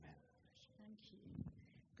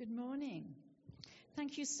Good morning.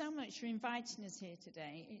 Thank you so much for inviting us here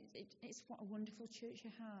today. It's what a wonderful church you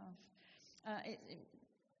have. I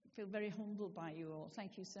feel very humbled by you all.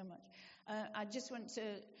 Thank you so much. I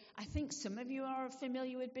think some of you are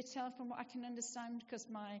familiar with Betel from what I can understand, because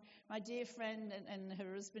my dear friend and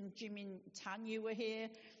her husband Jim and Tanya were here.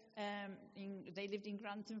 They lived in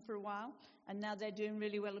Grantham for a while, and now they're doing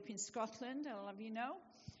really well up in Scotland, I'll have you know.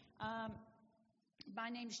 My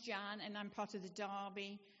name's Jan, and I'm part of the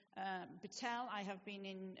Derby Betel. I have been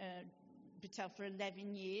in Betel for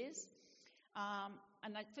 11 years.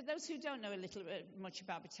 For those who don't know a little bit much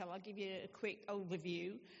about Betel, I'll give you a quick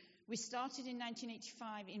overview. We started in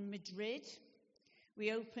 1985 in Madrid.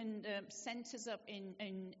 We opened centres up in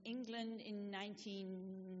England in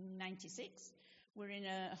 1996. We're in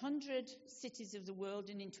 100 cities of the world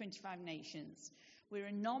and in 25 nations. We're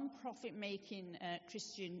a non-profit making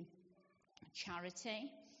Christian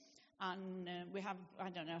charity, and we have, I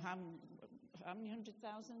don't know how many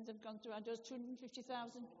 100,000 have gone through our doors.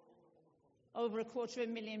 250,000, over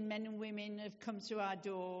 250,000 men and women have come through our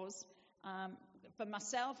doors. For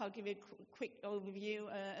myself, I'll give you a quick overview.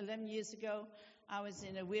 11 years ago, I was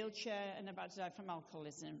in a wheelchair and about to die from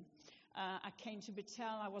alcoholism. I came to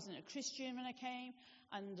Betel. I wasn't a Christian when I came,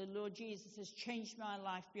 and the Lord Jesus has changed my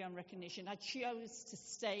life beyond recognition. I chose to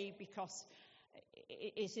stay because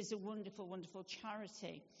it is a wonderful, wonderful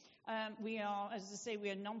charity. We are, as I say, we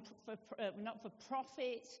are not for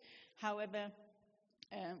profit. However,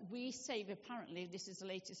 we save, apparently, this is the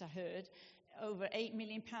latest I heard, over £8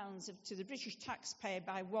 million to the British taxpayer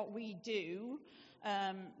by what we do.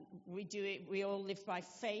 We do it. We all live by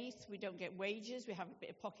faith. We don't get wages. We have a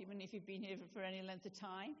bit of pocket money if you've been here for any length of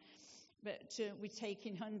time. But we take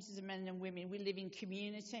in hundreds of men and women. We live in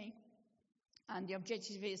community. And the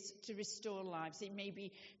objective is to restore lives. It may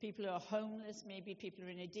be people who are homeless, maybe people who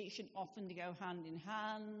are in addiction. Often they go hand in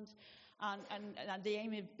hand. And the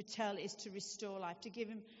aim of Betel is to restore life, to give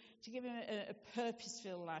him a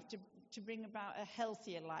purpose-filled life, to bring about a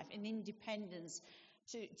healthier life, an independence,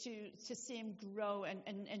 to see him grow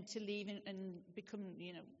and to lead and become,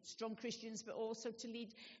 strong Christians, but also to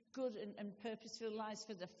lead good and purpose-filled lives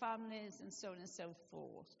for their families and so on and so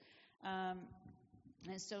forth.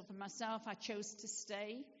 And so for myself, I chose to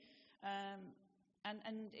stay.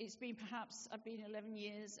 And it's been I've been 11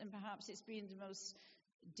 years, and perhaps it's been the most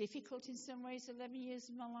difficult in some ways 11 years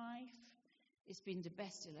of my life. It's been the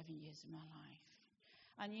best 11 years of my life.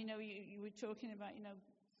 And, you were talking about,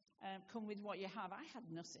 come with what you have. I had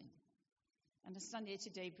nothing. And I stand here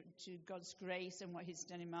today to God's grace and what he's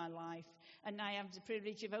done in my life. And I have the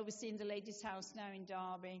privilege of overseeing the ladies' house now in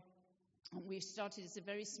Derby. And we've started as a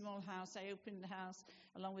very small house. I opened the house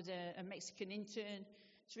along with a Mexican intern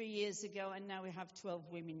 3 years ago, and now we have 12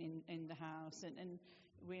 women in the house, and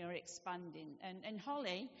we are expanding. And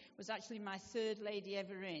Holly was actually my third lady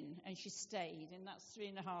ever in, and she stayed, and that's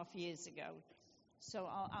 3.5 years ago. So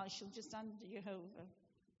I shall just hand you over.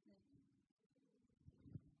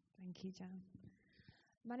 Thank you, Jan.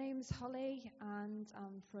 My name's Holly, and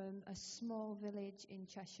I'm from a small village in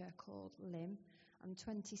Cheshire called Lymm. I'm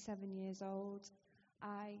 27 years old.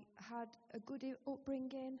 I had a good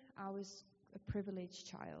upbringing. I was a privileged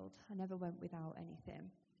child. I never went without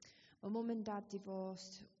anything. My mum and dad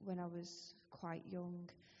divorced when I was quite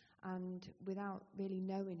young, and without really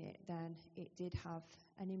knowing it then, it did have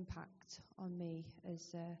an impact on me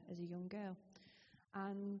as a young girl.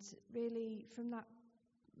 And really, from that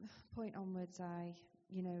point onwards, I,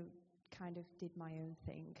 kind of did my own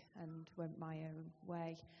thing and went my own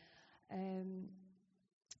way.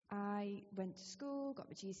 I went to school, got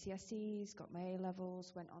my GCSEs, got my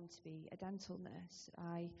A-levels, went on to be a dental nurse.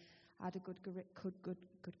 I had a good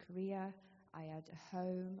career. I had a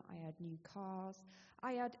home. I had new cars.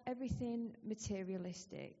 I had everything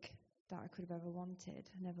materialistic that I could have ever wanted.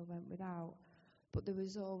 I never went without. But there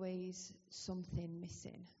was always something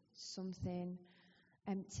missing, something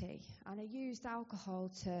empty. And I used alcohol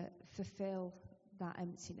to fulfill that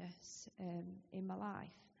emptiness in my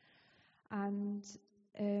life. And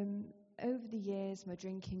over the years, my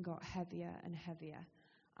drinking got heavier and heavier,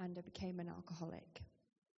 and I became an alcoholic.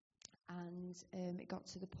 And it got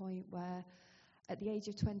to the point where, at the age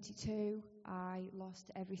of 22, I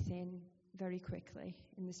lost everything very quickly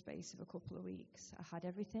in the space of a couple of weeks. I had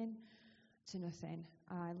everything to nothing.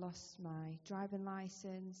 I lost my driving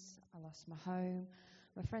license, I lost my home,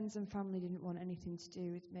 my friends and family didn't want anything to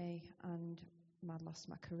do with me, and I lost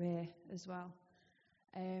my career as well.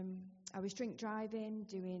 I was drink driving,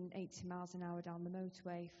 doing 80 miles an hour down the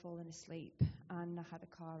motorway, falling asleep, and I had a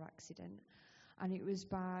car accident. And it was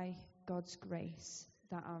by God's grace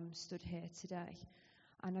that I'm stood here today.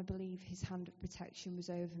 And I believe his hand of protection was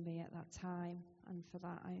over me at that time. And for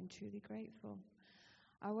that, I am truly grateful.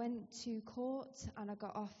 I went to court and I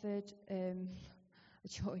got offered a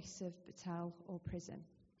choice of Betel or prison.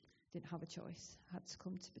 Didn't have a choice. I had to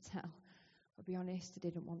come to Betel. I'll be honest, I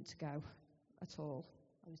didn't want to go at all.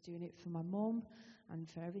 I was doing it for my mum and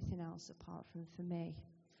for everything else apart from for me.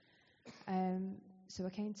 So I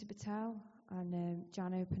came to Betel, and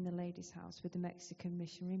Jan opened the ladies' house with the Mexican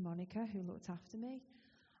missionary Monica, who looked after me.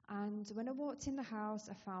 And when I walked in the house,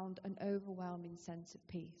 I found an overwhelming sense of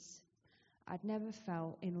peace. I'd never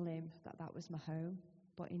felt in Lim that was my home,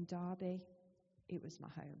 but in Derby, it was my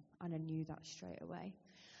home, and I knew that straight away.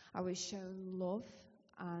 I was shown love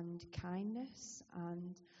and kindness,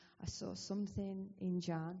 and I saw something in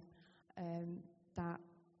Jan that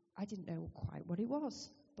I didn't know quite what it was,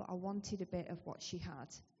 but I wanted a bit of what she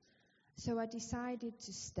had. So I decided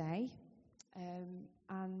to stay,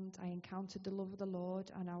 and I encountered the love of the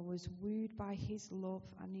Lord, and I was wooed by his love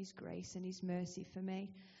and his grace and his mercy for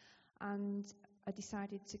me. And I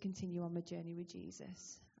decided to continue on my journey with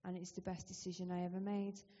Jesus, and it's the best decision I ever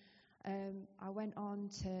made. I went on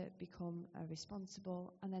to become a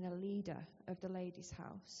responsible and then a leader of the ladies'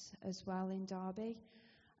 house as well in Derby.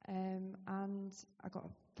 And I got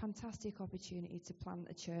a fantastic opportunity to plant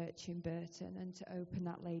a church in Burton and to open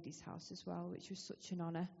that ladies' house as well, which was such an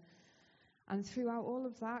honour. And throughout all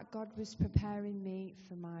of that, God was preparing me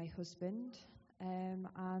for my husband.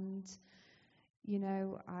 And, you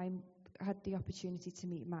know, I had the opportunity to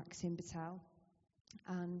meet Max in Betel,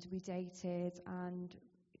 and we dated, and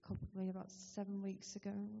maybe about 7 weeks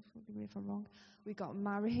ago, forgive me if I'm wrong, we got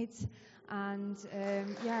married. And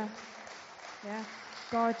yeah,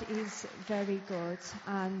 God is very good,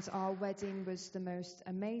 and our wedding was the most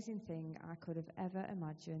amazing thing I could have ever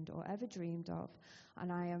imagined or ever dreamed of.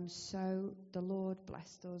 And the Lord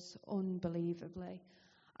blessed us unbelievably,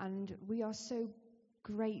 and we are so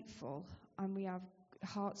grateful, and we have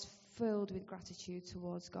hearts filled with gratitude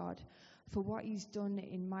towards God for what he's done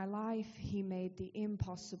in my life. He made the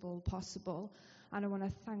impossible possible, and I want to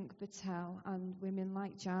thank Betel and women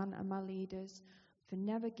like Jan and my leaders for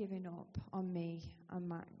never giving up on me and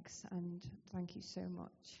Max, and thank you so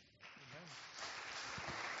much.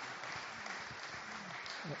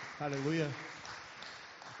 Hallelujah.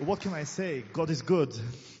 What can I say? God is good.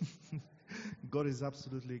 God is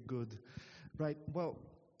absolutely good. Right, well,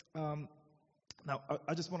 now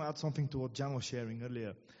I just want to add something to what Jan was sharing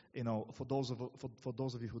earlier. You know, for those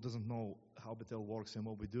of you who doesn't know how Betel works and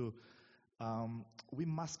what we do, we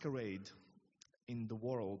masquerade in the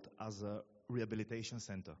world as a rehabilitation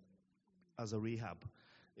center, as a rehab.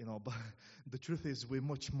 You know, but the truth is we're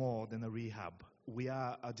much more than a rehab. We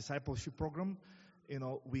are a discipleship program. You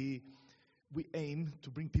know, we aim to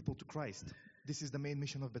bring people to Christ. This is the main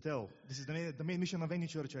mission of Betel. This is the main mission of any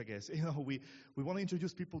church, I guess. You know, we want to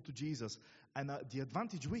introduce people to Jesus. And the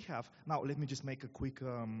advantage we have, now let me just make a quick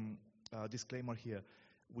disclaimer here.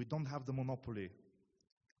 We don't have the monopoly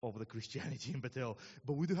of the Christianity in Betel,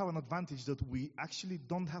 but we do have an advantage that we actually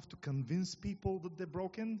don't have to convince people that they're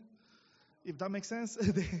broken, if that makes sense.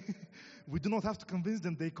 We do not have to convince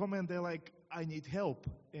them. They come and they're like, I need help,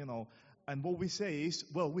 you know. And what we say is,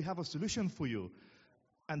 well, we have a solution for you.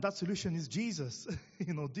 And that solution is Jesus.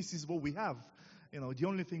 You know, this is what we have. You know, the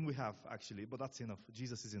only thing we have, actually. But that's enough.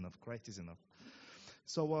 Jesus is enough. Christ is enough.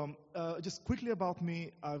 So just quickly about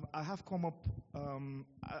me, I have come up,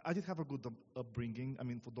 I did have a good upbringing. I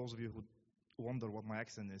mean, for those of you who wonder what my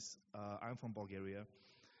accent is, I'm from Bulgaria.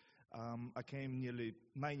 I came nearly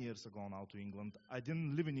 9 years ago now to England. I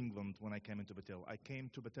didn't live in England when I came into Betel. I came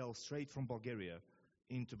to Betel straight from Bulgaria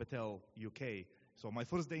into Betel, UK. So my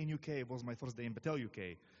first day in UK was my first day in Betel,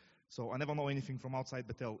 UK. So I never know anything from outside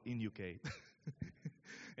Betel in UK.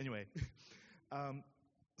 Anyway,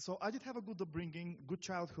 so I did have a good upbringing, good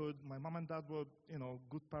childhood. My mom and dad were, you know,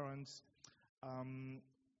 good parents.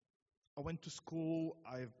 I went to school.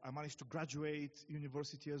 I managed to graduate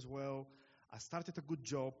university as well. I started a good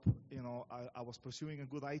job. You know, I was pursuing a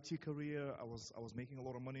good IT career. I was making a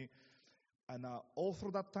lot of money. And all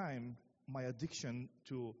through that time, my addiction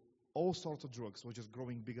to all sorts of drugs was just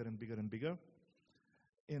growing bigger and bigger and bigger,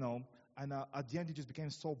 you know, and at the end it just became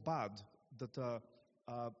so bad that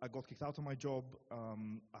I got kicked out of my job.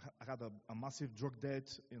 I had a massive drug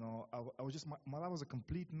debt, you know. I was just, my life was a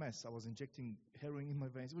complete mess. I was injecting heroin in my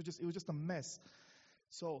veins. It was just a mess.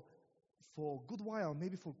 So for a good while,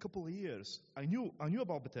 maybe for a couple of years, I knew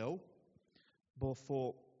about Betel, but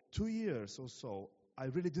for 2 years or so, I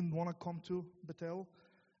really didn't want to come to Betel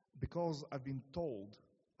because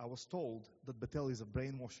I was told that Betel is a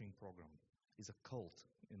brainwashing program, is a cult,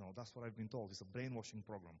 That's what I've been told. It's a brainwashing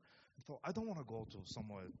program. So I don't want to go to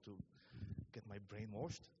somewhere to get my brain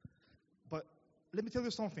washed. But let me tell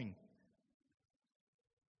you something.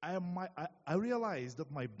 I realized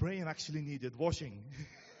that my brain actually needed washing.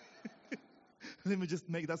 Let me just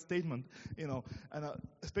make that statement, and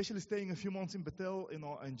especially staying a few months in Betel,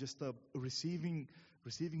 and just receiving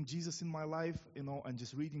Jesus in my life, and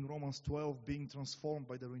just reading Romans 12, being transformed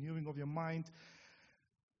by the renewing of your mind.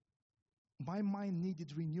 My mind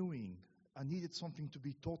needed renewing. I needed something to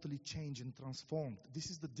be totally changed and transformed. This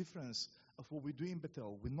is the difference of what we do in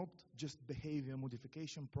Betel. We're not just behavior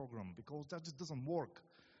modification program, because that just doesn't work.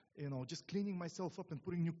 Just cleaning myself up and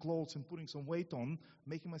putting new clothes and putting some weight on,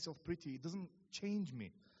 making myself pretty, it doesn't change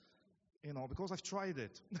me. Because I've tried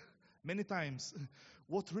it many times.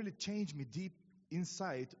 What really changed me deep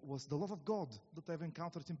inside was the love of God that I've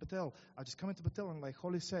encountered in Betel. I just come into Betel, and like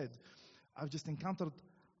Holly said, I've just encountered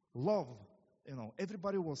love.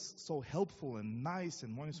 Everybody was so helpful and nice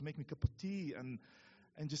and wanted to make me a cup of tea and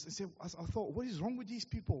just say, I thought, what is wrong with these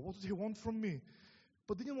people? What do they want from me?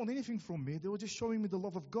 But they didn't want anything from me. They were just showing me the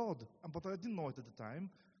love of God. But I didn't know it at the time.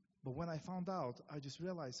 But when I found out, I just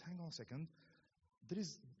realized, hang on a second,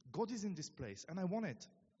 God is in this place, and I want it.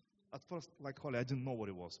 At first, like Holly, I didn't know what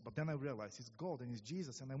it was. But then I realized it's God and it's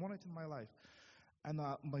Jesus, and I want it in my life. And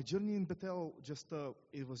my journey in Betel,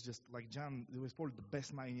 it was just like Jan, it was probably the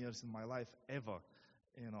best 9 years in my life ever.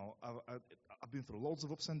 I've been through loads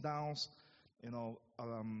of ups and downs.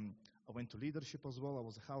 I went to leadership as well.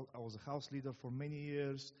 I was a house leader for many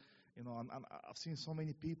years. And I've seen so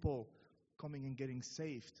many people coming and getting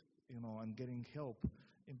saved, and getting help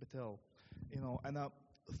in Betel. And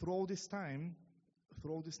through all this time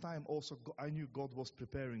also, I knew God was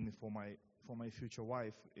preparing me for my future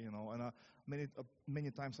wife, and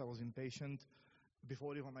many times I was impatient.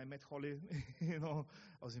 Before even I met Holly, I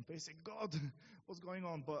was impatient. God, what's going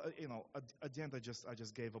on? But at the end, I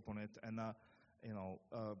just gave up on it, and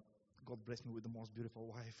God blessed me with the most beautiful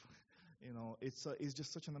wife. It's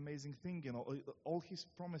just such an amazing thing. All His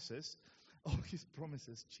promises,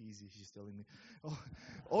 cheesy. She's telling me,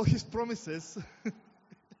 all His promises.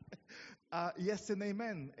 Yes and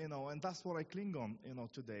amen, and that's what I cling on,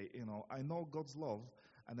 today. I know God's love,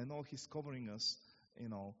 and I know He's covering us,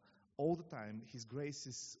 all the time. His grace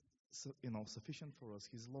is, sufficient for us.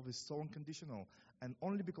 His love is so unconditional, and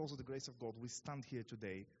only because of the grace of God, we stand here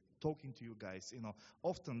today talking to you guys.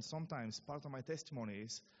 Sometimes part of my testimony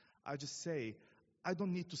is, I just say, I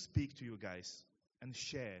don't need to speak to you guys and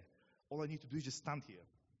share. All I need to do is just stand here.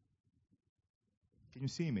 Can you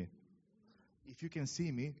see me? If you can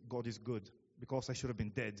see me, God is good, because I should have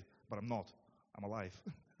been dead, but I'm not. I'm alive.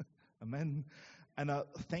 Amen. And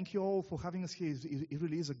thank you all for having us here. It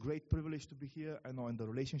really is a great privilege to be here. And the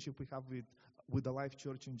relationship we have with the Life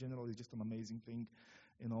Church in general is just an amazing thing.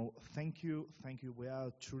 Thank you. We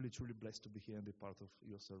are truly, truly blessed to be here and be part of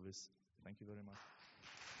your service. Thank you very much.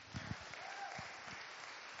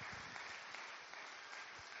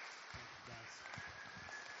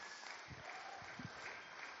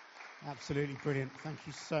 Absolutely brilliant. Thank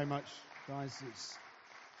you so much, guys.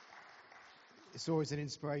 It's always an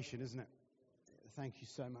inspiration, isn't it? Thank you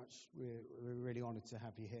so much. We're really honoured to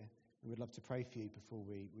have you here, and we'd love to pray for you before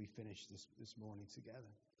we finish this morning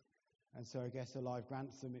together. And so I guess Alive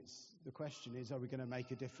Grantham, the question is, are we going to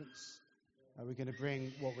make a difference? Are we going to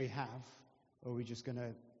bring what we have, or are we just going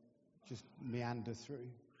to meander through?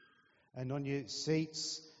 And on your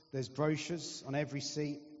seats, there's brochures on every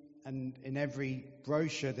seat. And in every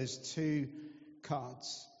brochure, there's 2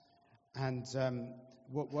 cards. And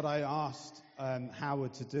what I asked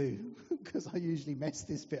Howard to do, because I usually mess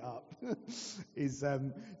this bit up, is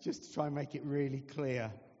just to try and make it really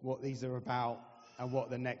clear what these are about and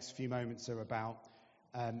what the next few moments are about.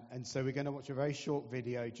 And so we're going to watch a very short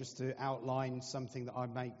video just to outline something that I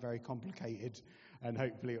make very complicated, and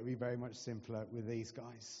hopefully it'll be very much simpler with these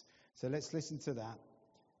guys. So let's listen to that.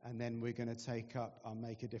 And then we're going to take up our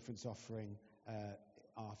Make a Difference offering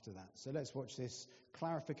after that. So let's watch this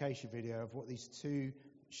clarification video of what these 2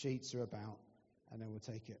 sheets are about, and then we'll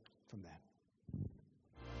take it from there.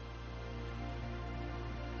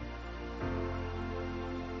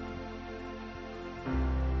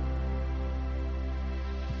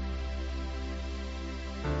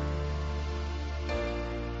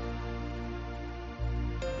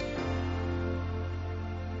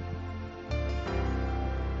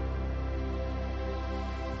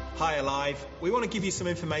 Hi Alive, we want to give you some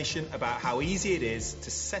information about how easy it is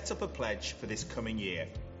to set up a pledge for this coming year.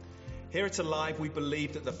 Here at Alive, we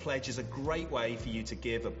believe that the pledge is a great way for you to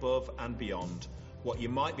give above and beyond what you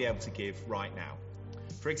might be able to give right now.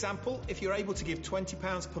 For example, if you're able to give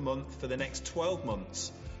 £20 per month for the next 12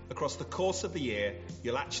 months, across the course of the year,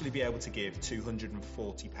 you'll actually be able to give £240.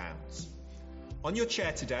 On your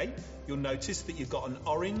chair today, you'll notice that you've got an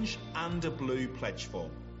orange and a blue pledge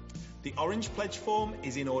form. The orange pledge form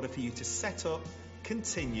is in order for you to set up,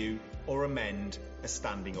 continue, or amend a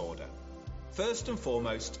standing order. First and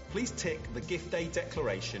foremost, please tick the gift aid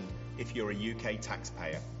declaration if you're a UK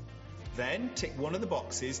taxpayer. Then tick one of the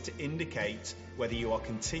boxes to indicate whether you are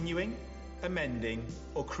continuing, amending,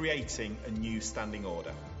 or creating a new standing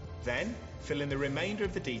order. Then fill in the remainder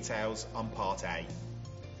of the details on Part A.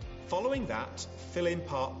 Following that, fill in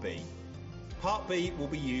Part B. Part B will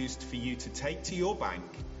be used for you to take to your bank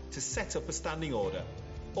to set up a standing order,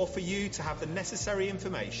 or for you to have the necessary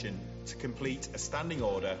information to complete a standing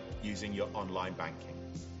order using your online banking.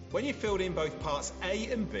 When you've filled in both parts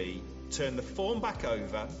A and B, turn the form back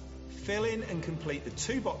over, fill in and complete the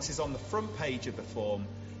two boxes on the front page of the form,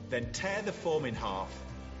 then tear the form in half,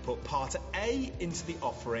 put part A into the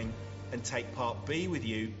offering, and take part B with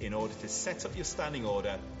you in order to set up your standing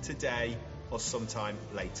order today or sometime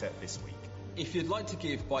later this week. If you'd like to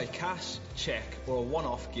give by cash, cheque or a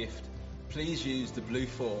one-off gift, please use the blue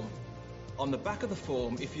form. On the back of the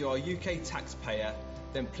form, if you are a UK taxpayer,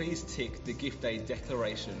 then please tick the gift aid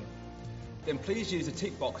declaration. Then please use the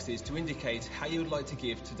tick boxes to indicate how you would like to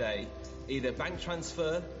give today, either bank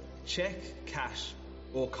transfer, cheque, cash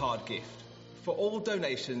or card gift. For all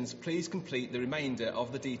donations, please complete the remainder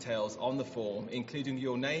of the details on the form, including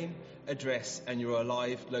your name, address and your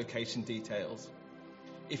live location details.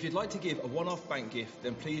 If you'd like to give a one-off bank gift,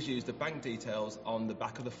 then please use the bank details on the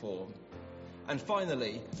back of the form. And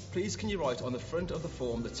finally, please can you write on the front of the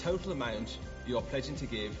form the total amount you are pledging to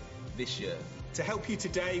give this year. To help you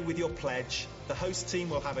today with your pledge, the host team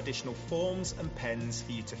will have additional forms and pens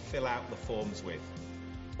for you to fill out the forms with.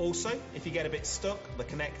 Also, if you get a bit stuck, the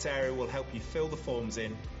Connect area will help you fill the forms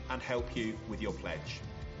in and help you with your pledge.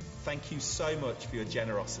 Thank you so much for your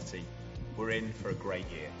generosity. We're in for a great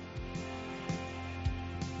year.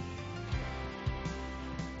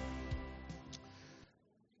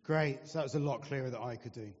 Great. So that was a lot clearer than I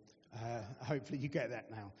could do. Hopefully you get that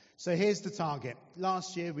now. So here's the target.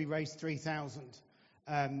 Last year we raised 3,000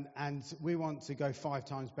 and we want to go 5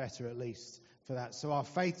 times better at least for that. So our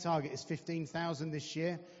faith target is 15,000 this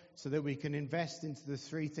year so that we can invest into the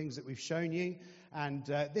 3 things that we've shown you. And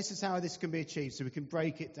this is how this can be achieved. So we can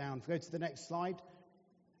break it down. If we go to the next slide.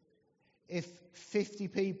 If 50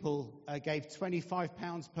 people gave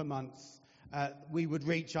 £25 per month, we would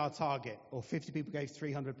reach our target, or 50 people gave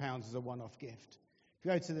 £300 as a one-off gift. If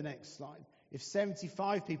you go to the next slide, if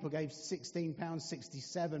 75 people gave £16,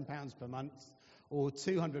 £67 per month, or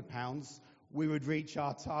 £200, we would reach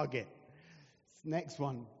our target. Next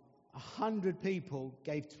one, 100 people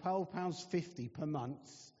gave £12.50 per month,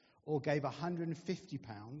 or gave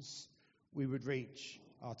 £150, we would reach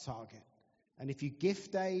our target. And if you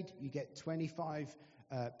gift aid, you get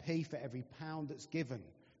 25p for every pound that's given.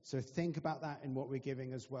 So think about that in what we're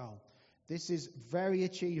giving as well. This is very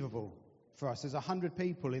achievable for us. There's 100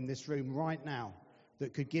 people in this room right now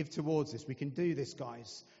that could give towards this. We can do this,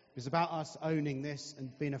 guys. It's about us owning this and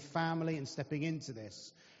being a family and stepping into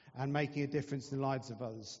this and making a difference in the lives of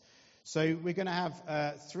others. So we're going to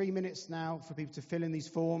have 3 minutes now for people to fill in these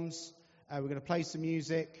forms. We're going to play some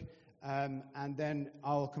music and then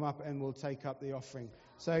I'll come up and we'll take up the offering.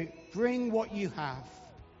 So bring what you have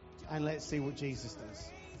and let's see what Jesus does.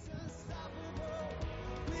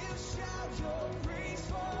 We'll shout your praise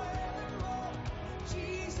forevermore.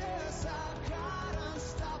 Jesus, our God,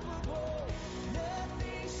 unstoppable.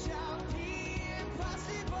 Nothing shall be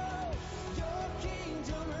impossible. Your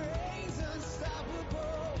kingdom reigns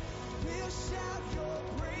unstoppable. We'll shout your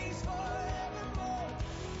praise forevermore.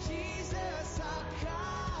 Jesus, our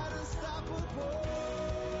God, unstoppable.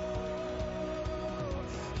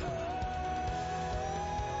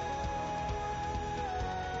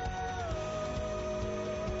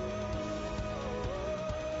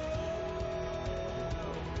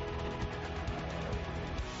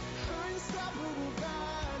 Unstoppable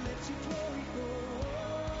God, let your glory go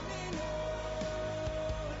on and on.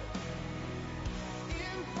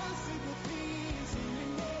 Impossible things in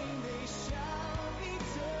your name, they shall be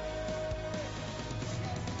done.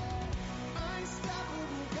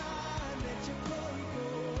 Unstoppable God, let your glory go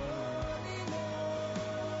on and on.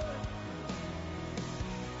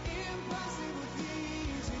 Impossible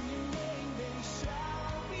things in your name, they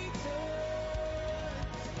shall be done.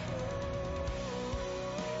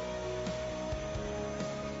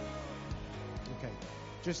 Okay,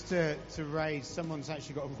 just to raise, someone's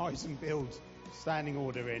actually got a rise and build standing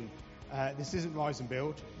order in. This isn't rise and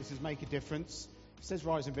build, this is make a difference. It says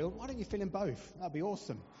rise and build, why don't you fill in both? That'd be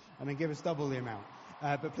awesome. And then give us double the amount.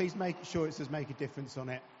 But please make sure it says Make a Difference on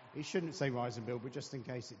it. It shouldn't say Rise and Build, but just in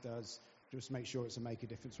case it does, just make sure it's a Make a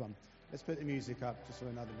Difference one. Let's put the music up just for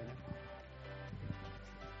another minute.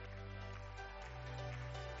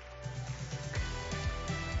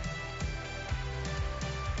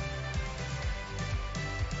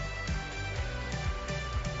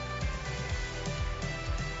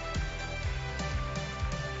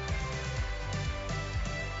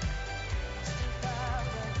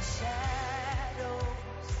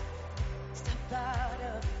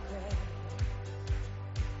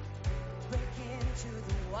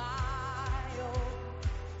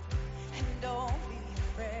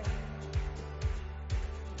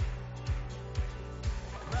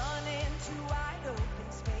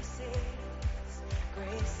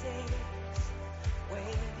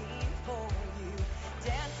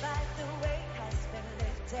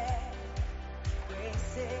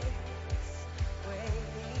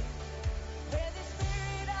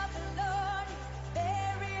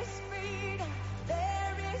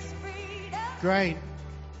 Great.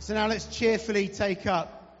 So now let's cheerfully take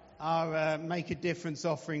up our Make a Difference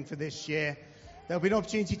offering for this year. There'll be an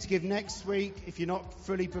opportunity to give next week if you're not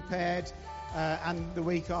fully prepared. And the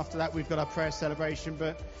week after that, we've got our prayer celebration.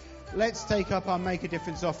 But let's take up our Make a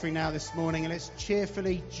Difference offering now this morning. And let's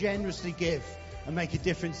cheerfully, generously give and make a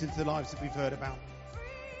difference into the lives that we've heard about.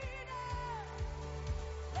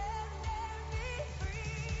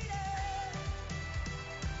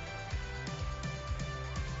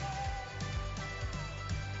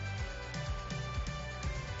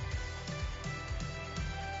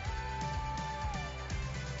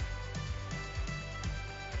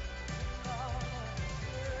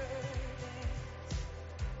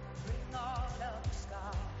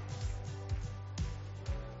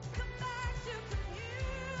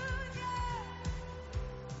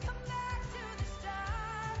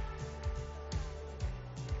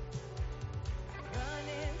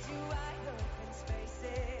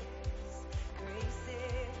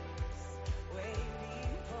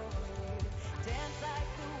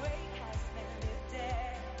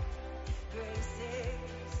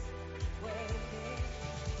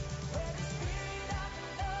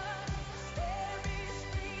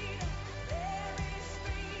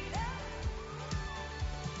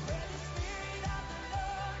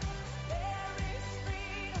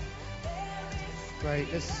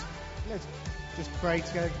 Great. Let's just pray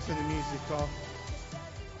together to the music off.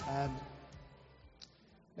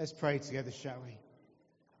 Let's pray together, shall we?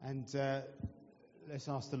 And let's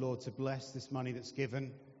ask the Lord to bless this money that's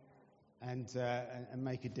given and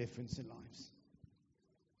make a difference in lives.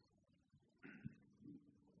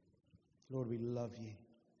 Lord, we love you.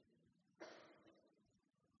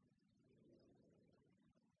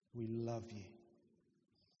 We love you.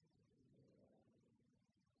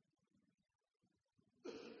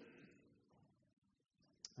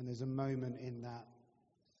 And there's a moment in that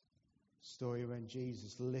story when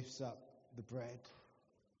Jesus lifts up the bread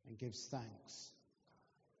and gives thanks.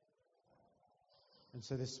 And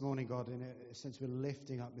so this morning, God, in a sense, we're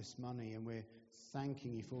lifting up this money and we're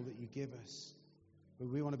thanking you for all that you give us. But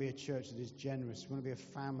we want to be a church that is generous. We want to be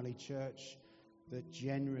a family church that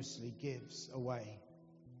generously gives away.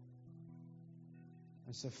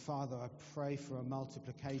 And so, Father, I pray for a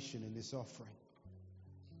multiplication in this offering,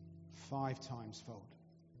 5 times fold.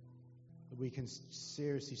 That we can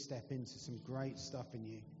seriously step into some great stuff in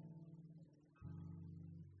you.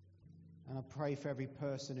 And I pray for every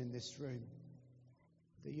person in this room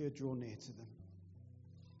that you would draw near to them.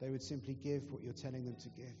 They would simply give what you're telling them to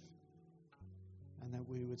give. And that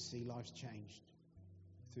we would see lives changed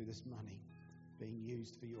through this money being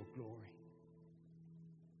used for your glory.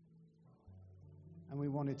 And we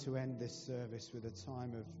wanted to end this service with a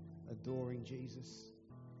time of adoring Jesus.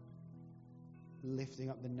 Lifting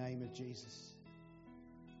up the name of Jesus.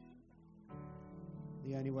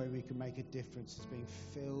 The only way we can make a difference is being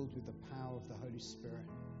filled with the power of the Holy Spirit.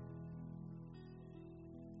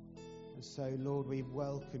 And so, Lord, we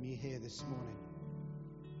welcome you here this morning.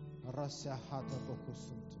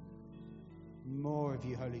 More of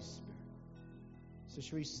you, Holy Spirit. So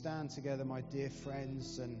shall we stand together, my dear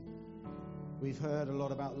friends? And we've heard a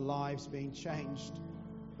lot about lives being changed.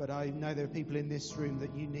 But I know there are people in this room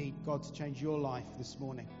that you need God to change your life this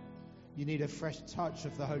morning. You need a fresh touch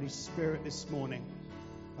of the Holy Spirit this morning.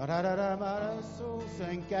 So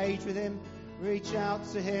engage with Him. Reach out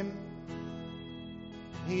to Him.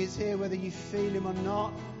 He is here whether you feel Him or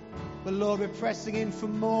not. But Lord, we're pressing in for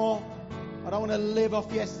more. I don't want to live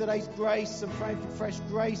off yesterday's grace. I'm praying for fresh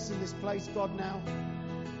grace in this place, God, now.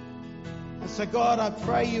 And so, God, I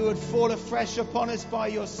pray you would fall afresh upon us by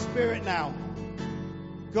your Spirit now.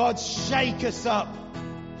 God, shake us up.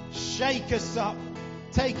 Shake us up.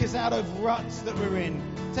 Take us out of ruts that we're in.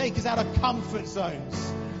 Take us out of comfort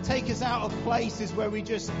zones. Take us out of places where we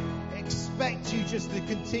just expect you just to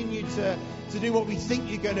continue to do what we think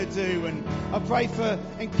you're going to do. And I pray for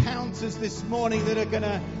encounters this morning that are going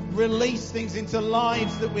to release things into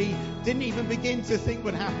lives that we didn't even begin to think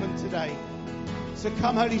would happen today. So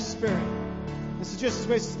come, Holy Spirit. And so just as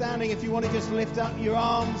we're standing, if you want to just lift up your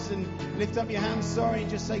arms and lift up your hands, and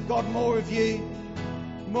just say, God, more of you.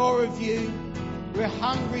 More of you. We're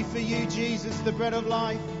hungry for you, Jesus, the bread of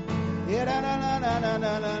life.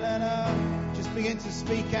 Just begin to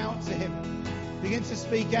speak out to him. Begin to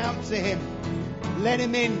speak out to him. Let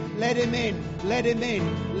him in, let him in, let him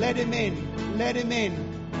in, let him in, let him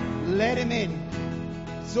in, let him in.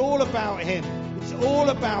 It's all about him. It's all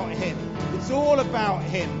about him. It's all about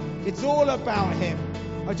him. It's all about him.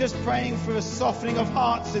 I'm just praying for a softening of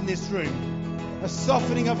hearts in this room. A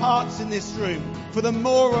softening of hearts in this room. For the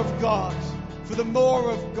more of God. For the more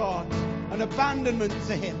of God. An abandonment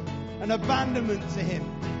to him. An abandonment to him.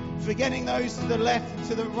 Forgetting those to the left and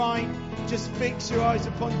to the right. Just fix your eyes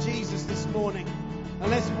upon Jesus this morning.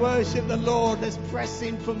 And let's worship the Lord. Let's press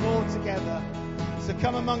in for more together. So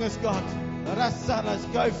come among us, God. Let's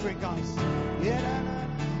go for it, guys.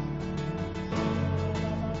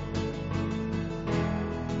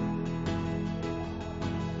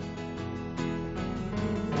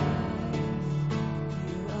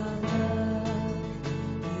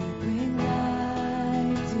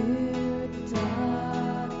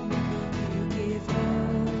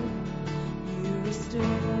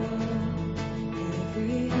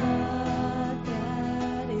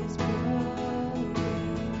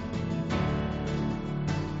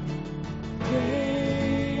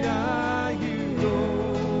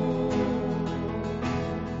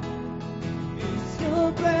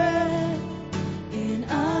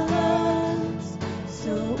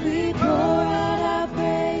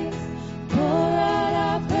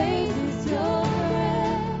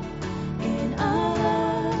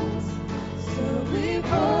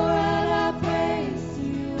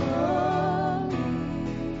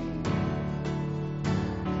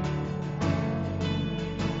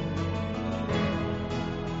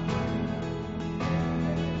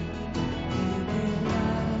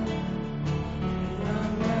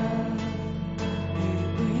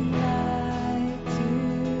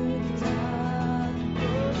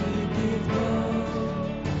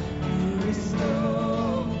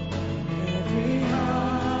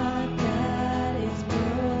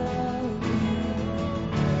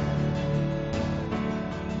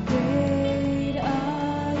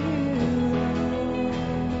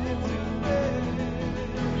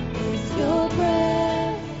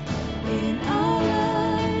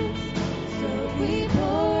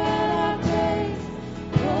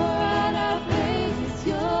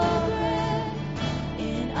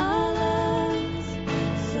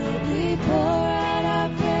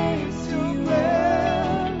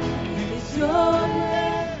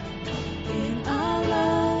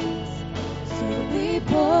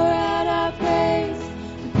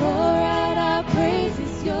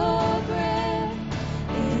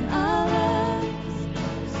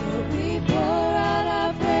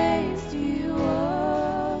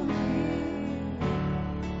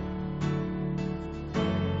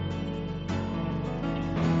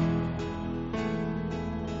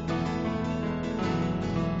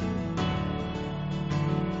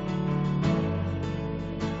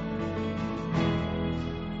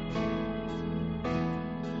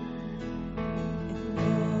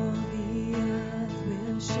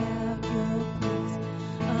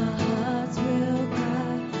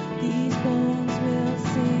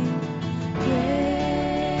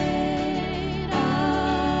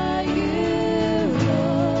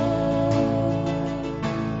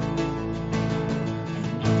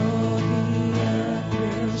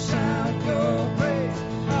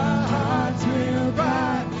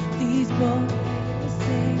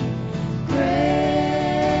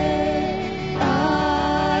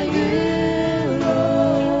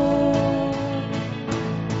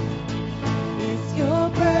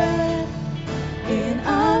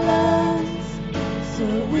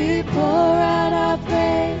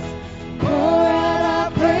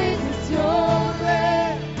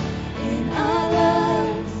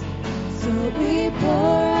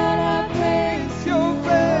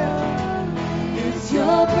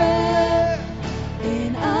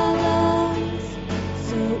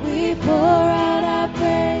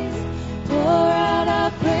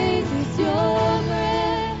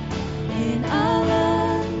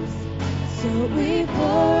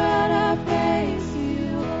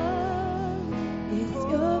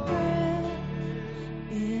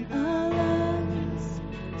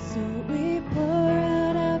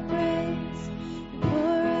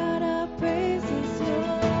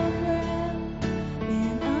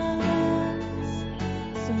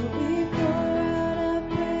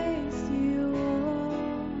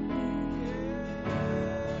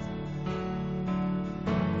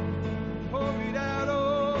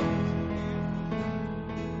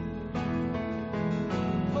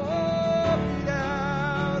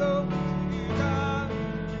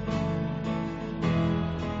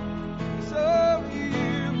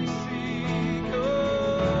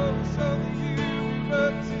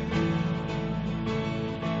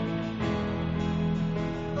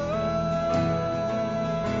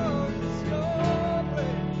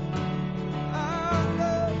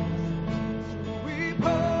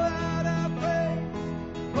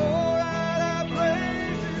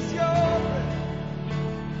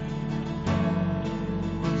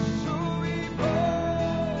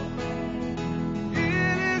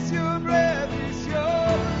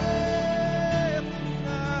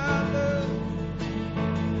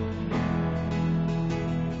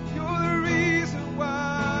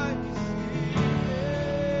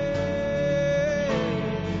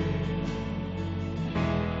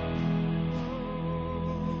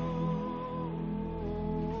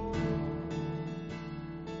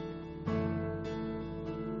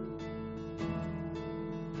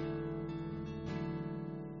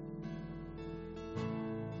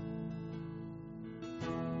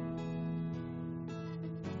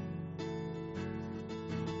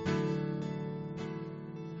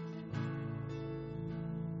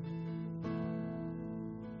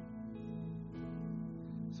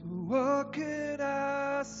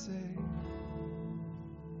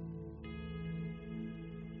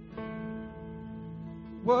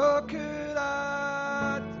 What could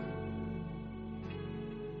I do?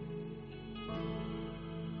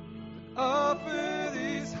 Offer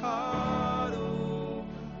this heart, oh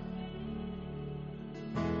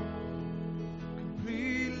God,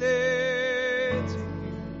 completely to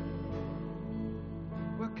you.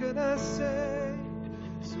 What can I say?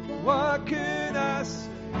 So what can I say?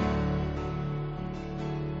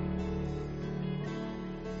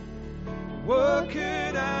 What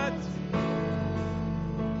can I do?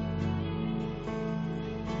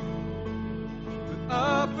 But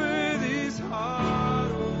offer this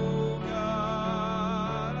heart, oh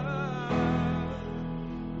God,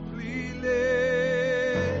 completely.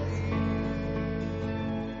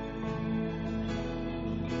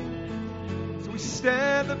 So we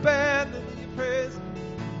stand abandoned in your presence,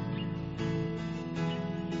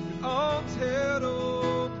 with arms held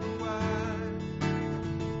open wide.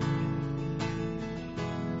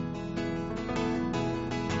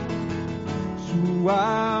 So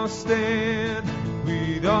I'll stand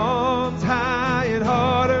with arms high and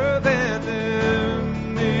heart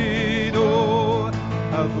abandoned in awe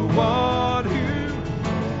of the one who.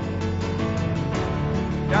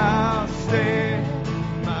 I'll stand,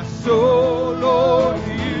 my soul, Lord,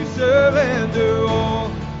 you surrender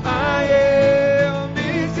all. I am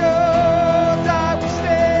is yours. I will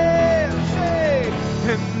stand, say,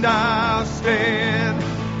 and I'll stand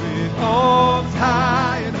with arms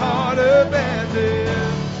high and heart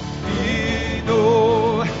abandoned in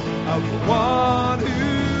awe of the one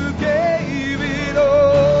who gave it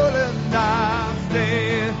all. And I'll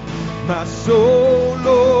stand, my soul,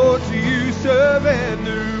 Lord, to you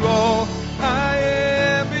surrender all. I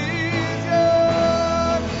am is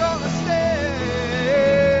yours. Gonna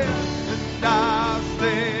stand, and I'll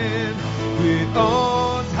stand with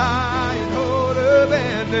arms high and heart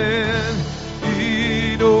abandoned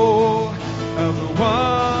in awe of the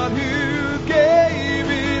one who gave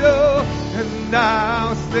it all. And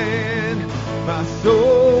I'll stand, my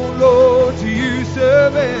soul, Lord, to you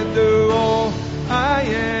surrender all. I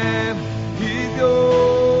am is yours.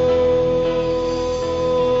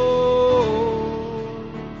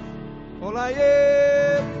 All I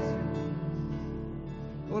am is yours.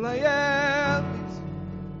 All I am is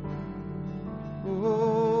yours.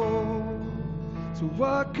 Oh, so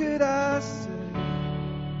what could I say?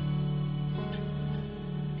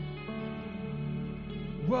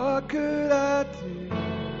 What could I do?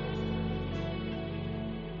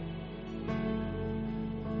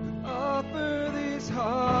 Offer this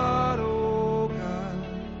heart, oh God,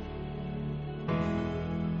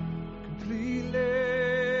 completely.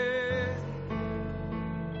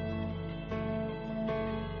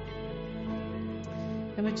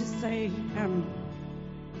 Can I just say, I've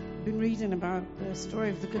been reading about the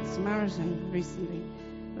story of the Good Samaritan recently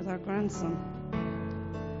with our grandson.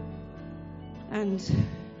 And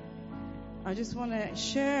I just want to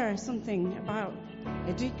share something about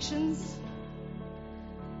addictions.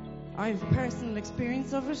 I have personal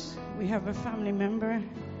experience of it. We have a family member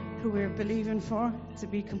who we're believing for to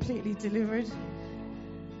be completely delivered,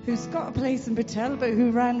 who's got a place in Betel, but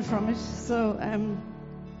who ran from it. So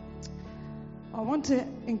I want to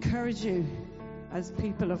encourage you as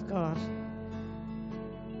people of God.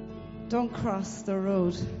 Don't cross the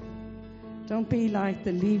road. Don't be like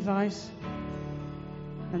the Levite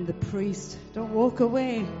and the priest. Don't walk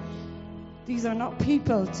away. These are not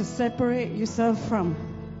people to separate yourself from.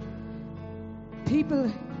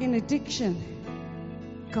 People in addiction,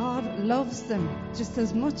 God loves them just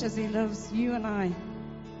as much as He loves you and I.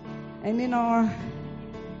 And in our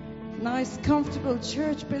nice, comfortable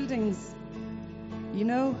church buildings, you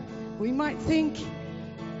know, we might think,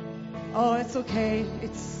 oh, it's okay,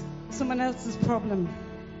 it's someone else's problem.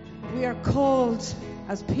 We are called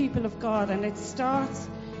as people of God, and it starts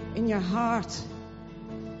in your heart.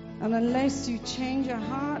 And unless you change your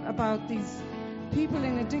heart about these people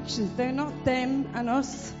in addictions, they're not them and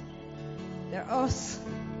us, they're us.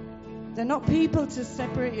 They're not people to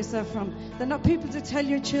separate yourself from. They're not people to tell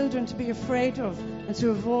your children to be afraid of and to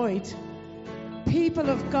avoid. People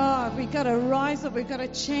of God, we've got to rise up. We've got to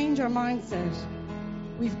change our mindset.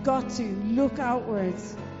 We've got to look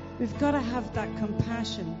outwards. We've got to have that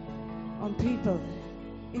compassion on people.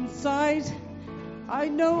 Inside, I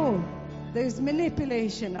know there's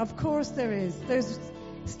manipulation. Of course there is. There's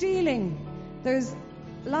stealing. There's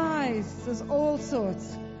lies. There's all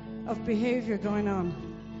sorts of behavior going on.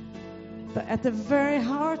 But at the very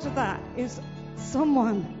heart of that is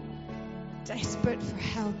someone desperate for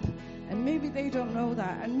help. And maybe they don't know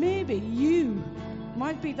that. And maybe you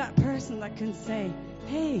might be that person that can say,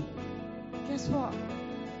 hey, guess what?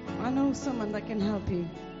 I know someone that can help you.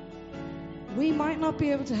 We might not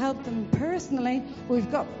be able to help them personally.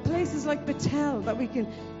 We've got places like Betel that we can,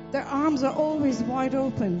 their arms are always wide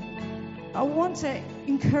open. I want to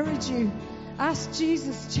encourage you. Ask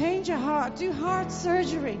Jesus, change your heart, do heart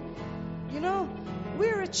surgery. You know,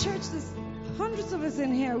 we're a church, there's hundreds of us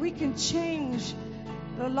in here. We can change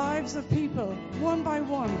the lives of people one by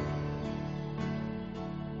one.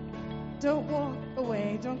 Don't walk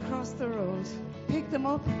away, don't cross the road. Pick them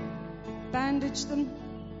up, bandage them,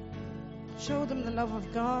 show them the love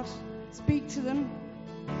of God, speak to them,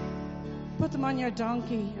 put them on your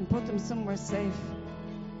donkey and put them somewhere safe.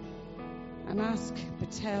 And ask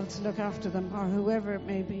Betel to look after them, or whoever it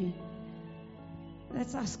may be.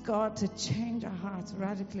 Let's ask God to change our hearts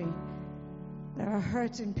radically. There are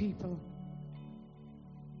hurting people.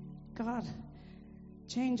 God,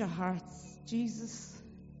 change our hearts. Jesus,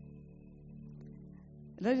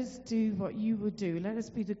 let us do what you would do. Let us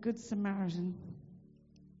be the Good Samaritan.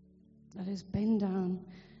 Let us bend down,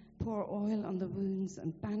 pour oil on the wounds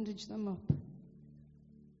and bandage them up.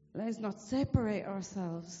 Let us not separate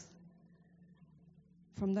ourselves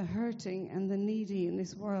from the hurting and the needy in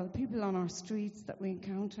this world, people on our streets that we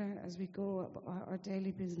encounter as we go about our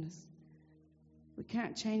daily business. We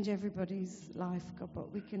can't change everybody's life, God,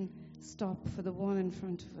 but we can stop for the one in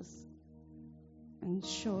front of us and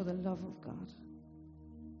show the love of God.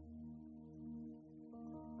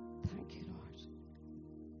 Thank you, Lord.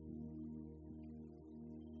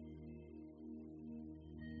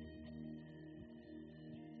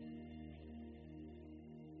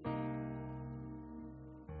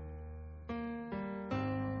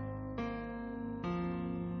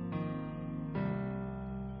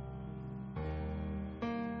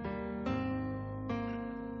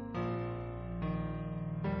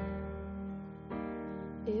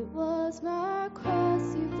 It was my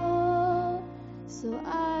cross you bore, so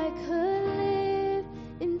I could live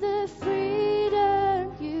in the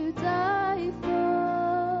freedom you died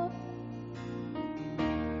for.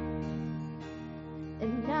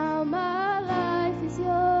 And now my life is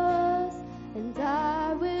yours, and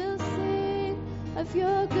I will sing of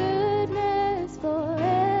your goodness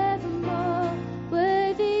forevermore.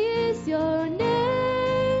 Worthy is your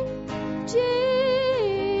name, Jesus.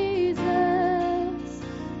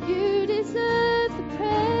 You deserve the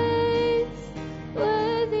praise.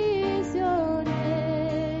 Worthy is your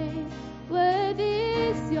name. Worthy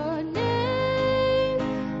is your name,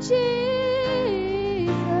 Jesus.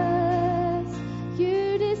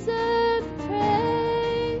 You deserve the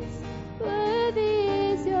praise. Worthy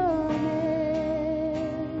is your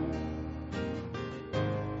name.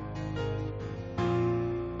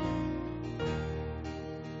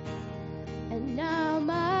 And now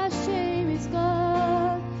my shame is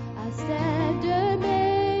gone. I stand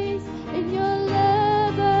amazed in your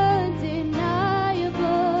love undeniable.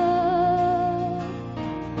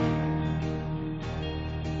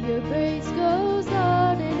 Your grace goes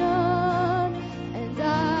on, and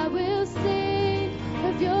I will sing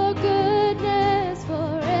of your goodness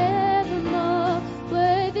forevermore.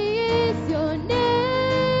 Worthy is your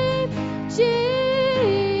name, Jesus.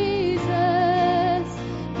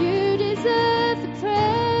 You deserve the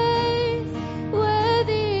praise.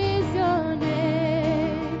 Worthy is your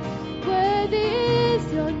name. Worthy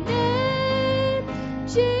is your name,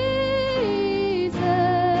 Jesus.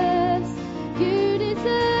 You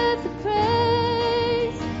deserve the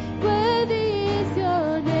praise. Worthy is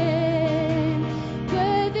your name.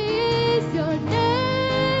 Worthy is your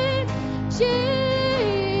name,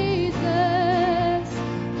 Jesus.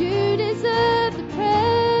 You deserve the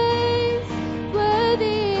praise.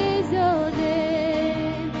 Worthy is your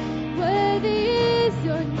name. Worthy is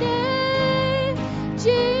your name,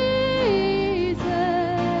 Jesus.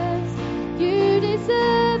 You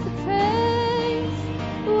deserve the praise.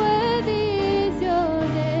 Worthy is your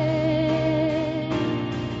name.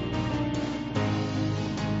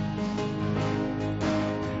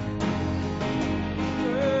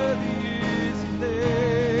 Worthy is your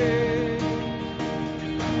name.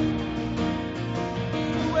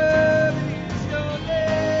 Worthy is your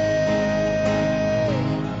name.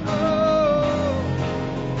 Oh.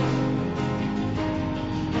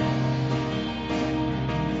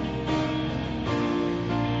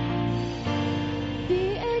 Be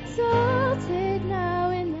exalted now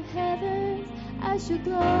in the heavens as your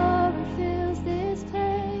glory fills this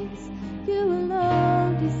place. You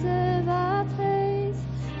alone deserve our praise.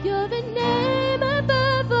 You're the name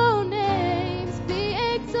above all names. Be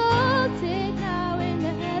exalted now in the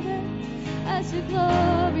heavens as your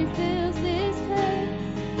glory fills this place.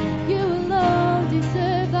 You alone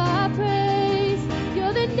deserve our praise.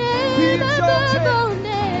 You're the name above all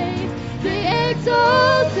names. Be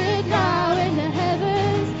exalted now in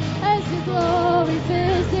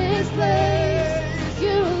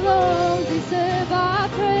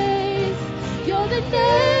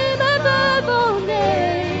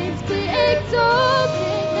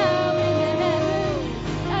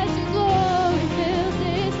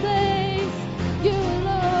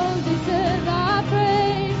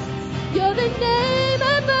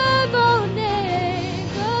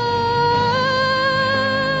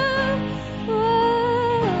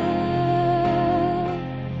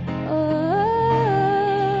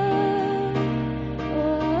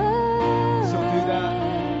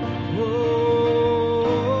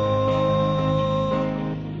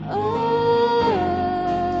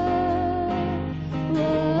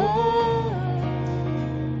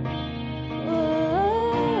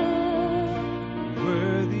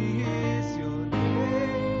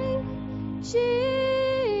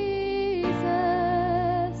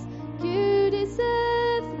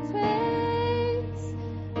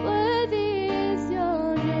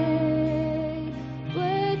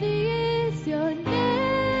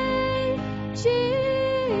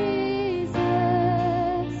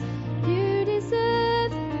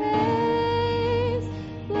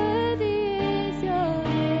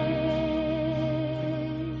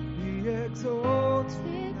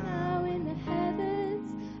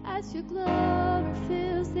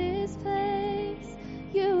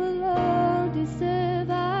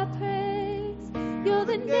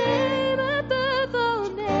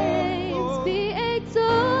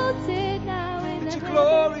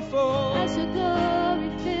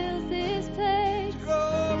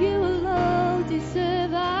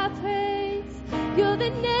You're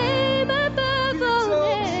the name above all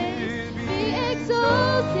names. Be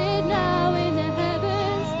exalted now in the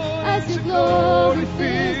heavens as your glory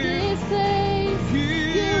fills this place.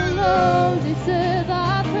 You alone deserve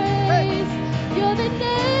our praise. You're the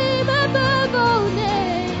name above all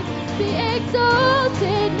names. Be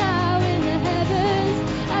exalted now in the heavens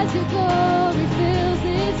as your glory fills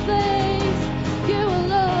this place. You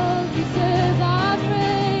alone deserve our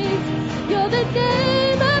praise. You're the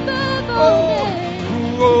name above all names.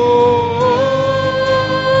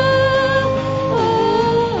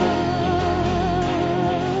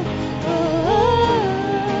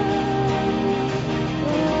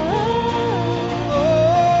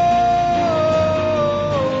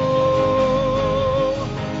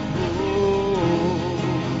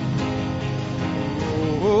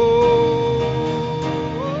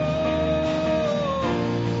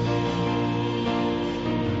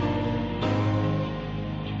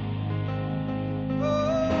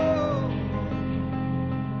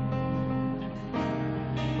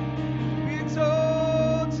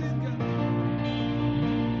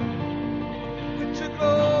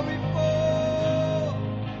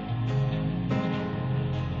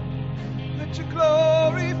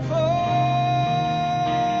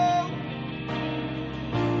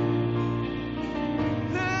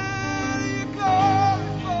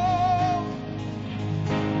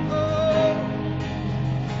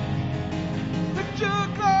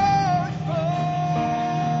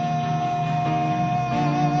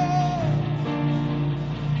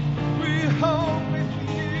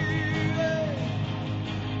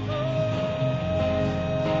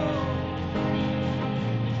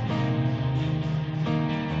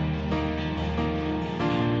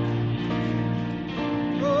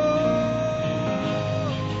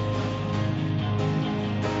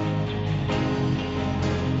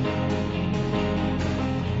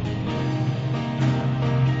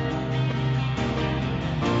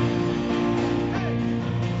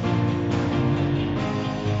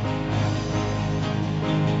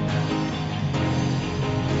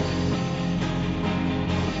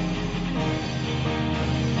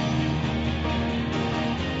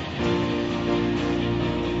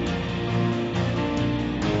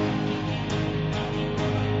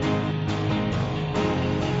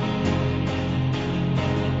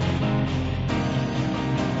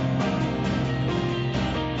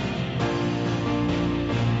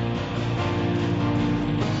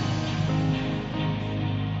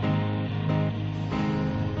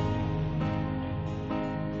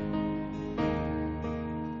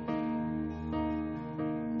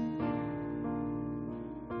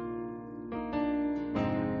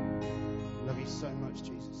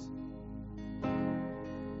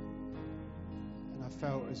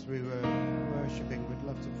 As we were worshipping, we'd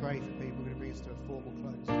love to pray for people. We're going to bring us to a formal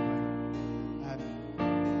close.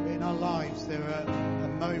 In our lives, there are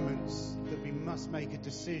moments that we must make a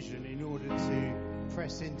decision in order to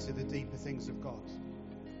press into the deeper things of God.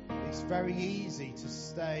 It's very easy to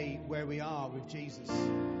stay where we are with Jesus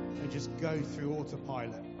and just go through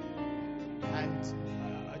autopilot.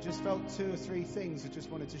 And I just felt 2 or 3 things I just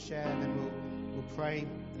wanted to share, and then we'll pray,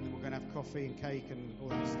 and then we're going to have coffee and cake and all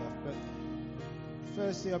that stuff. But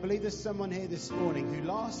firstly, I believe there's someone here this morning who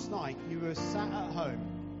last night you were sat at home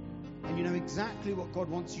and you know exactly what God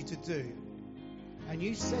wants you to do. And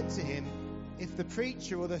you said to him, if the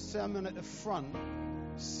preacher or the sermon at the front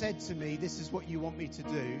said to me, this is what you want me to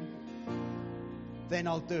do, then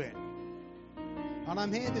I'll do it. And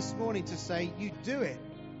I'm here this morning to say, you do it.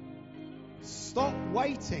 Stop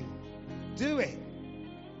waiting. Do it.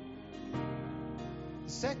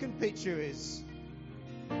 The second picture is,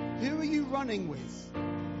 who are you running with?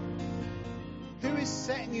 Who is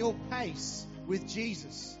setting your pace with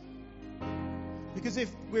Jesus? Because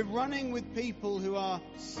if we're running with people who are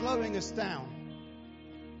slowing us down,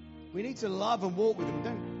 we need to love and walk with them.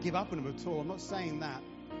 Don't give up on them at all. I'm not saying that.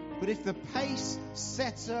 But if the pace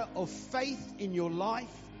setter of faith in your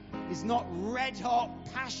life is not red hot,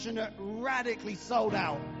 passionate, radically sold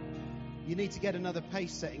out, you need to get another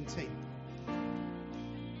pace setting team.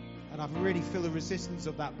 And I really feel the resistance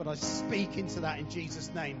of that, but I speak into that in Jesus'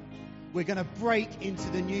 name. We're going to break into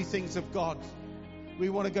the new things of God. We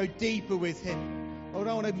want to go deeper with him. I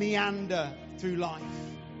don't want to meander through life.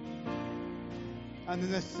 And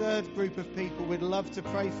then the third group of people we'd love to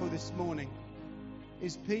pray for this morning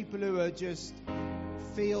is people who are just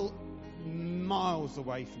feel miles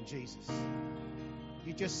away from Jesus.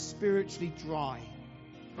 You're just spiritually dry.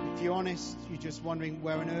 If you're honest, you're just wondering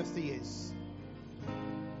where on earth he is.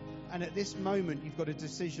 And at this moment, you've got a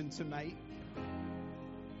decision to make.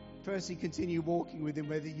 Firstly, continue walking with him,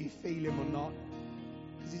 whether you feel him or not.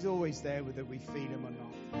 because he's always there whether we feed him or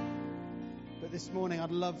not. But this morning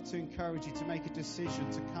I'd love to encourage you to make a decision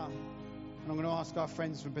to come. And I'm going to ask our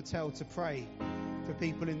friends from Betel to pray for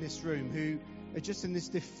people in this room who are just in this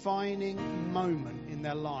defining moment in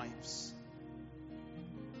their lives.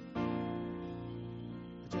 I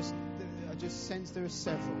just sense there are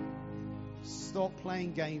several. Stop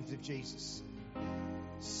playing games with Jesus.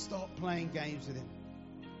 Stop playing games with him.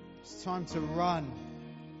 It's time to run.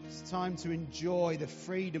 It's time to enjoy the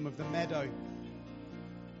freedom of the meadow.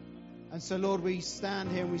 And so, Lord, we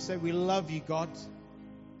stand here and we say, we love you, God.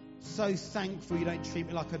 So thankful you don't treat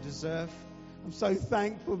me like I deserve. I'm so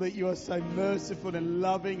thankful that you are so merciful and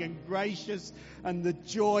loving and gracious, and the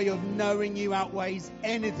joy of knowing you outweighs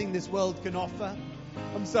anything this world can offer.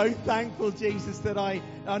 I'm so thankful, Jesus, that I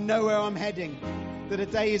know where I'm heading, that a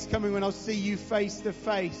day is coming when I'll see you face to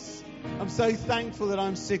face. I'm so thankful that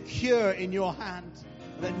I'm secure in your hand,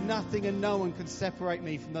 that nothing and no one can separate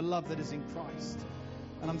me from the love that is in Christ.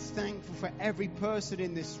 And I'm thankful for every person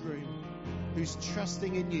in this room who's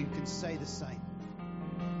trusting in you can say the same.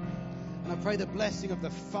 And I pray the blessing of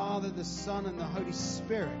the Father, the Son, and the Holy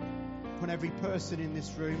Spirit upon every person in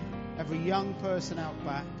this room, every young person out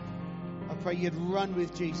back. I pray you'd run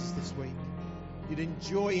with Jesus this week. You'd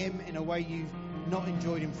enjoy him in a way you've not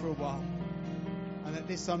enjoyed him for a while. And that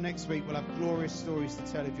this time next week we'll have glorious stories to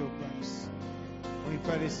tell of your grace. And we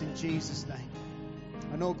pray this in Jesus' name.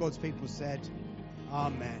 And all God's people said,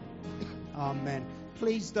 Amen. Amen.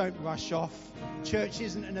 Please don't rush off. Church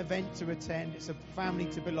isn't an event to attend. It's a family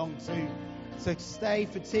to belong to. So stay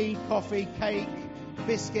for tea, coffee, cake,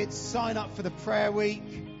 biscuits. Sign up for the prayer week.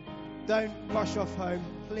 Don't rush off home.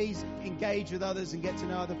 Please engage with others and get to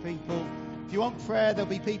know other people. If you want prayer, there'll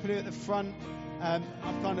be people here at the front. I've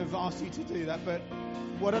kind of asked you to do that. But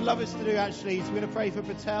what I'd love us to do actually is we're going to pray for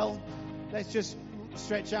Betel. Let's just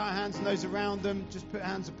stretch out our hands and those around them. Just put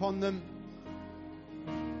hands upon them.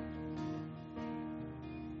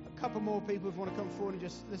 A couple more people if you want to come forward and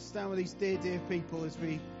just let's stand with these dear, dear people as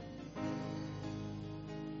we...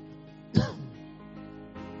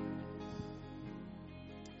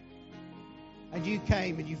 And you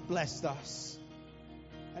came and you've blessed us.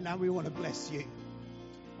 And now we want to bless you.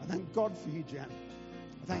 I thank God for you, Jan.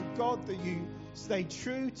 I thank God that you stayed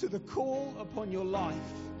true to the call upon your life.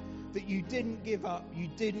 That you didn't give up. You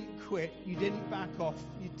didn't quit. You didn't back off.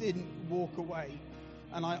 You didn't walk away.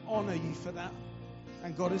 And I honor you for that.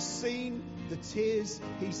 And God has seen the tears.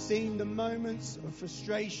 He's seen the moments of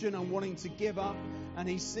frustration and wanting to give up. And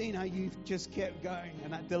he's seen how you've just kept going.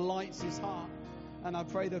 And that delights his heart. And I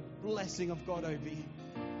pray the blessing of God over you.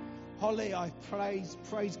 Holly, I praise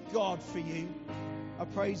God for you. I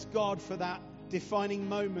praise God for that defining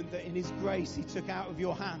moment that in his grace he took out of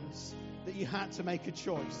your hands. That you had to make a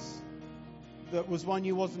choice. That was one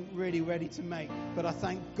you wasn't really ready to make. But I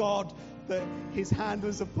thank God that his hand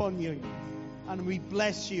was upon you. And we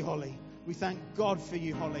bless you, Holly. We thank God for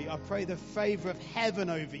you, Holly. I pray the favor of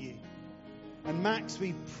heaven over you. And Max,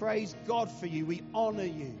 we praise God for you. We honor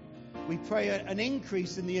you. We pray an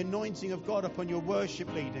increase in the anointing of God upon your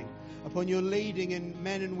worship leading, upon your leading in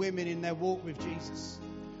men and women in their walk with Jesus.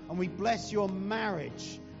 And we bless your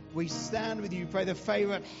marriage. We stand with you. Pray the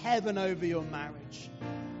favor of heaven over your marriage.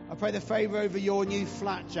 I pray the favor over your new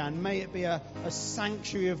flat, Jan. May it be a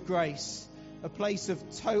sanctuary of grace, a place of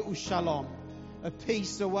total shalom, a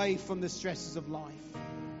peace away from the stresses of life.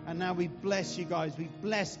 And now we bless you guys. We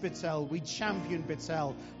bless Betel. We champion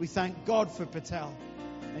Betel. We thank God for Betel.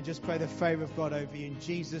 And just pray the favor of God over you in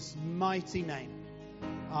Jesus' mighty name.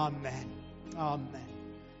 Amen. Amen.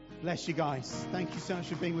 Bless you guys. Thank you so much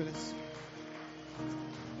for being with us.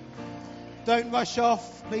 Don't rush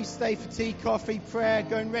off. Please stay for tea, coffee, prayer.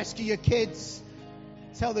 Go and rescue your kids.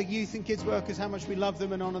 Tell the youth and kids workers how much we love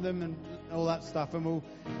them and honor them and all that stuff. And we'll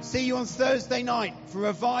see you on Thursday night for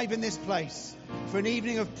Revive in this place, for an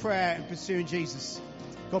evening of prayer and pursuing Jesus.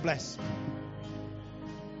 God bless.